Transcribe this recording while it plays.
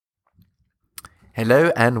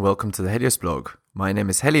Hello and welcome to the Helios blog. My name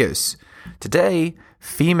is Helios. Today,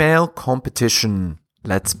 female competition.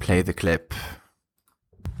 Let's play the clip.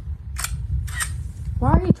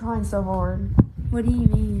 Why are you trying so hard? What do you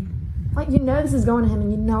mean? Like, you know this is going to him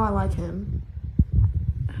and you know I like him.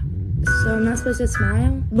 So I'm not supposed to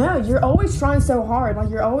smile? No, you're always trying so hard. Like,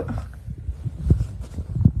 you're always...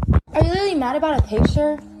 Are you really mad about a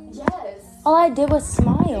picture? Yes. All I did was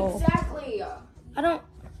smile. Exactly.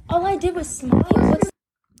 All I did was smile.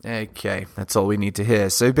 Okay, that's all we need to hear.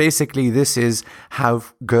 So basically, this is how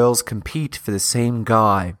girls compete for the same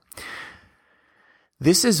guy.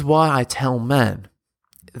 This is why I tell men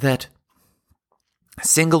that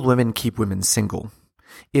single women keep women single.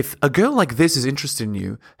 If a girl like this is interested in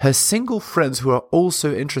you, her single friends who are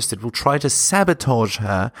also interested will try to sabotage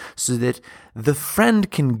her so that the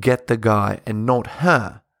friend can get the guy and not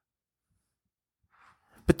her.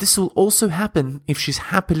 But this will also happen if she's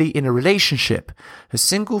happily in a relationship. Her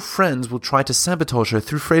single friends will try to sabotage her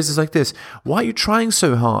through phrases like this. Why are you trying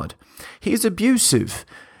so hard? He is abusive.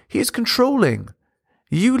 He is controlling.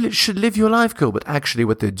 You should live your life, girl. But actually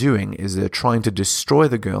what they're doing is they're trying to destroy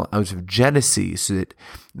the girl out of jealousy so that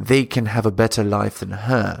they can have a better life than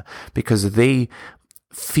her, because they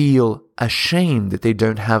feel ashamed that they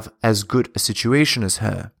don't have as good a situation as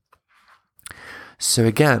her. So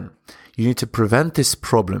again, you need to prevent this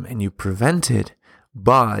problem, and you prevent it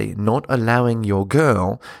by not allowing your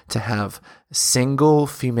girl to have single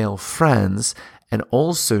female friends, and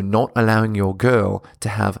also not allowing your girl to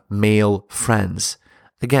have male friends.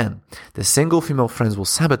 Again, the single female friends will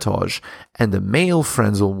sabotage, and the male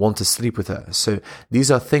friends will want to sleep with her. So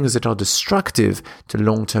these are things that are destructive to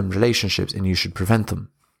long-term relationships, and you should prevent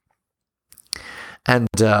them. And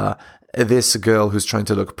this girl who's trying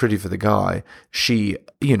to look pretty for the guy, she,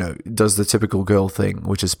 does the typical girl thing,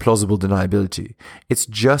 which is plausible deniability. It's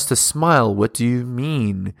just a smile. What do you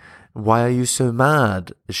mean? Why are you so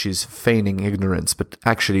mad? She's feigning ignorance, but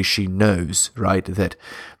actually she knows, right, that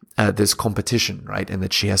there's competition, right, and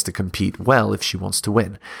that she has to compete well if she wants to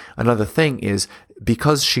win. Another thing is,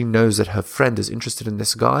 because she knows that her friend is interested in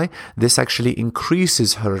this guy, this actually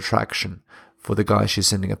increases her attraction for the guy she's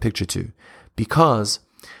sending a picture to. Because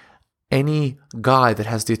any guy that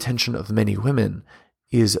has the attention of many women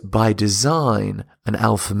is by design an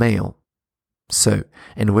alpha male. So,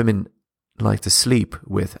 and women like to sleep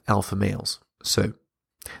with alpha males. So,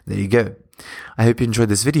 there you go. I hope you enjoyed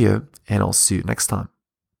this video, and I'll see you next time.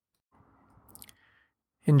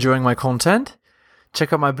 Enjoying my content?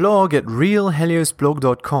 Check out my blog at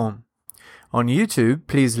realheliosblog.com. On YouTube,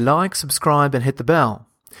 please like, subscribe, and hit the bell.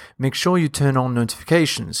 Make sure you turn on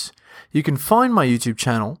notifications. You can find my YouTube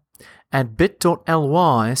channel at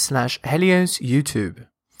bit.ly/HeliosYouTube.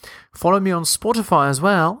 Follow me on Spotify as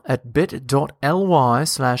well at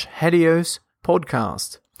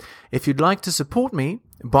bit.ly/HeliosPodcast. If you'd like to support me,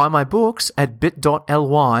 buy my books at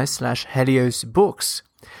bit.ly/HeliosBooks.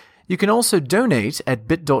 You can also donate at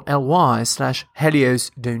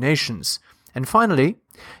bit.ly/HeliosDonations. And finally,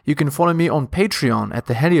 you can follow me on Patreon at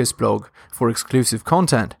the Helios blog for exclusive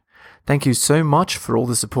content. Thank you so much for all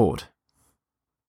the support.